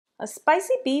A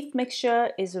spicy beef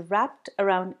mixture is wrapped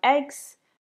around eggs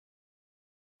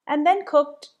and then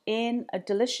cooked in a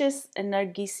delicious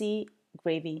Nargisi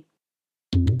gravy.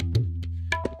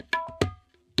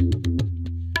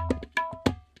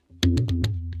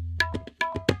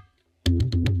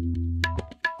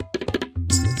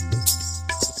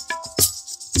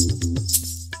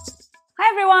 Hi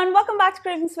everyone, welcome back to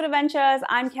Cravings Food Adventures.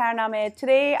 I'm Karen.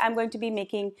 Today I'm going to be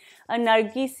making a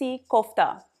Nargisi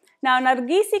Kofta. Now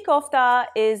Nargisi Kofta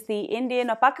is the Indian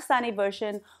or Pakistani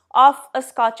version of a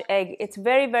Scotch egg. It's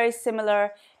very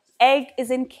similar. Egg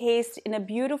is encased in a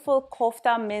beautiful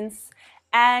kofta mince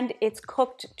and it's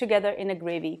cooked together in a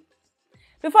gravy.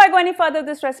 Before I go any further with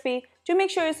this recipe, do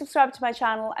make sure you subscribe to my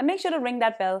channel and make sure to ring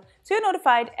that bell so you're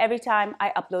notified every time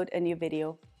I upload a new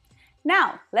video.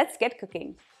 Now let's get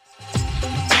cooking.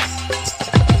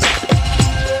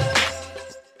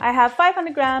 I have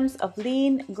 500 grams of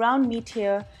lean ground meat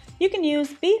here. You can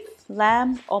use beef,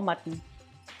 lamb or mutton.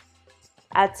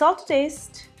 Add salt to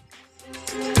taste.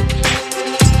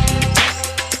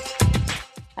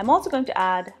 I'm also going to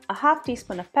add a half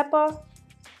teaspoon of pepper,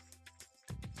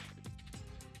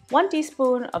 1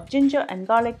 teaspoon of ginger and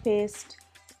garlic paste,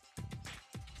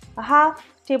 a half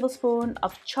tablespoon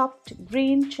of chopped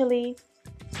green chili,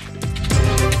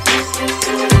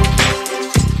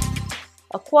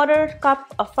 a 1/4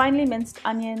 cup of finely minced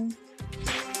onion,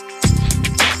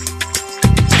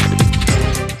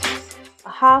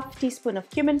 a half teaspoon of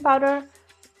cumin powder,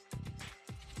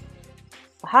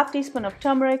 a half teaspoon of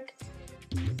turmeric,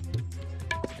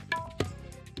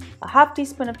 a half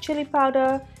teaspoon of chili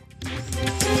powder,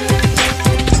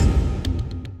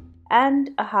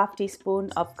 and a half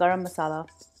teaspoon of Garam Masala.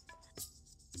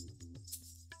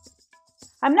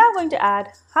 I'm now going to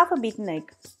add half a beaten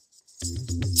egg.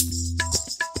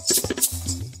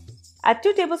 Add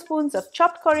 2 tablespoons of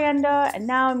chopped coriander, and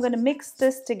now I'm going to mix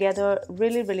this together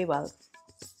really well.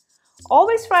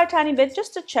 Always fry a tiny bit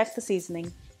just to check the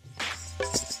seasoning.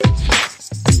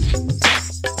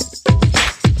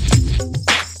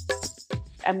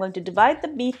 I'm going to divide the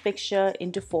meat mixture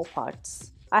into 4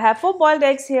 parts. I have 4 boiled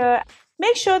eggs here.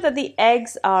 Make sure that the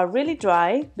eggs are really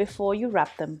dry before you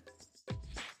wrap them.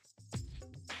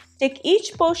 Take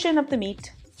each portion of the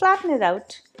meat, flatten it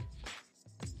out,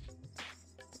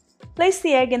 place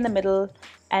the egg in the middle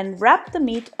and wrap the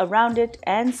meat around it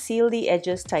and seal the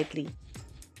edges tightly.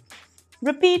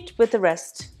 Repeat with the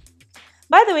rest.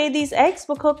 By the way, these eggs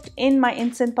were cooked in my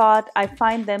Instant Pot. I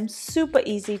find them super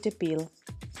easy to peel.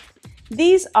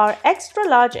 These are extra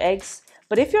large eggs,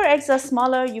 but if your eggs are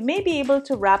smaller, you may be able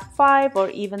to wrap 5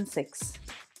 or even 6.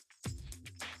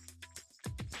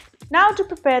 Now to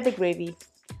prepare the gravy.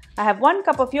 I have 1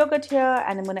 cup of yogurt here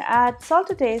and I'm going to add salt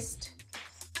to taste.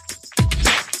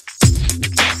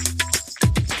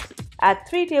 Add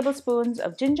 3 tablespoons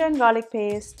of ginger and garlic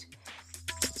paste.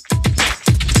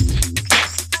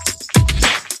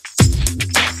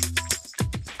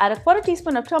 Add a 1/4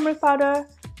 teaspoon of turmeric powder.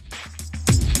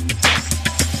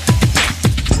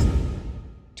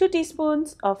 2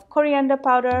 teaspoons of coriander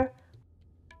powder.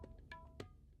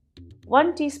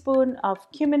 1 teaspoon of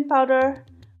cumin powder.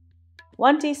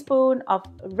 1 teaspoon of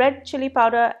red chili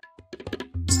powder.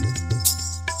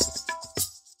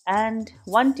 And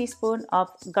 1 teaspoon of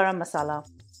Garam Masala.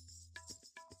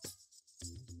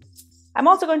 I'm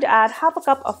also going to add half a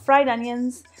cup of fried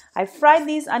onions. I've fried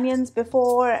these onions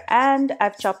before and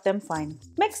I've chopped them fine.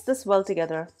 Mix this well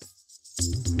together.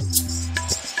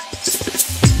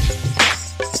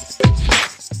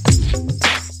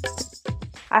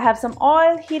 I have some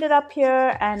oil heated up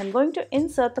here and I'm going to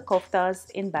insert the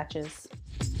koftas in batches.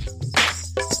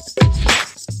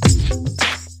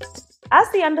 As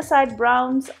the underside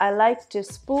browns, I like to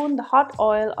spoon the hot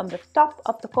oil on the top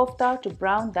of the kofta to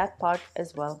brown that part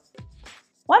as well.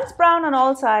 Once brown on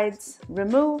all sides,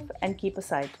 remove and keep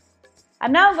aside.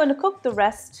 I'm now going to cook the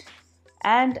rest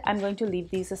and I'm going to leave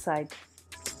these aside.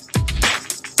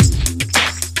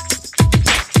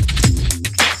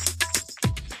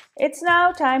 It's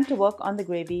now time to work on the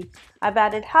gravy. I've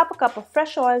added half a cup of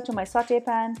fresh oil to my saute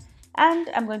pan and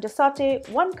I'm going to saute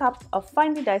 1 cup of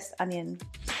finely diced onion.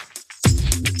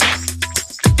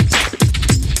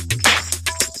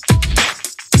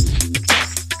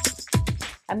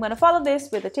 I'm going to follow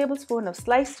this with a tablespoon of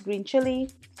sliced green chili,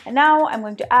 and now I'm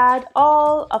going to add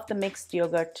all of the mixed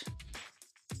yogurt.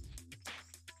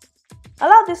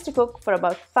 Allow this to cook for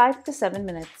about 5 to 7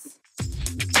 minutes.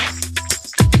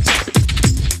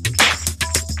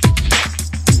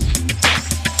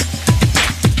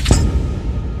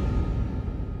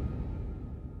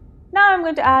 Now I'm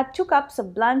going to add 2 cups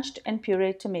of blanched and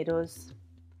pureed tomatoes.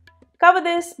 Cover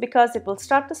this because it will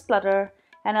start to splutter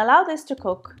and allow this to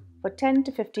cook for 10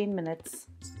 to 15 minutes.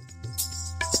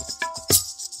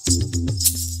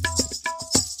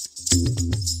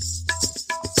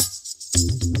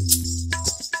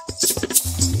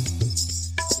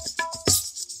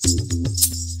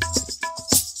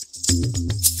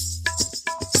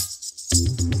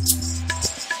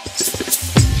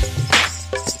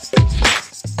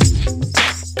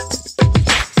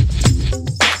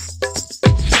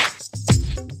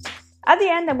 At the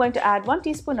end, I'm going to add 1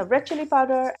 teaspoon of red chili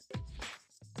powder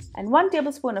and 1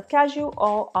 tablespoon of cashew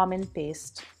or almond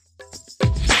paste.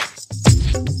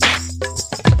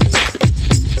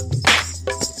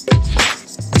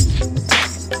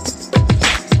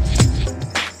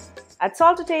 Add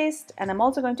salt to taste, and I'm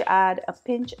also going to add a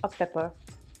pinch of pepper.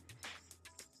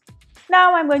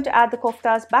 Now I'm going to add the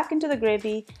koftas back into the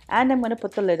gravy and I'm going to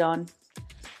put the lid on.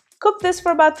 Cook this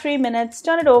for about 3 minutes,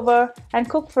 turn it over and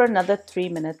cook for another 3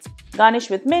 minutes. Garnish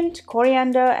with mint,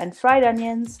 coriander and fried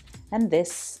onions, and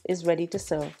this is ready to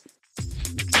serve.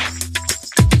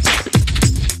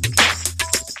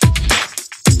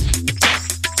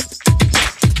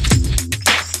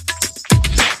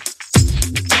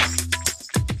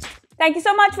 Thank you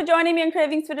so much for joining me on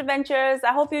Cravings Food Adventures.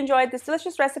 I hope you enjoyed this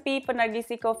delicious recipe for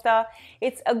Nargisi Kofta.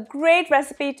 It's a great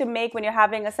recipe to make when you're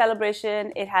having a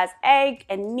celebration. It has egg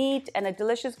and meat and a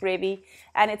delicious gravy,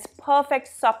 and it's perfect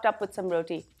sopped up with some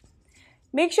roti.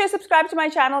 Make sure you subscribe to my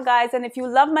channel, guys, and if you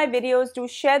love my videos, do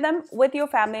share them with your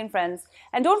family and friends.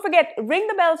 And don't forget, ring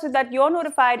the bell so that you're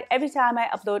notified every time I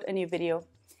upload a new video.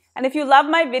 And if you love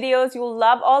my videos, you'll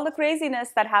love all the craziness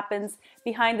that happens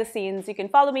behind the scenes. You can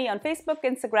follow me on Facebook,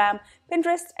 Instagram,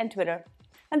 Pinterest, and Twitter.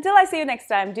 Until I see you next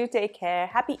time, do take care.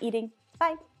 Happy eating.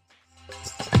 Bye.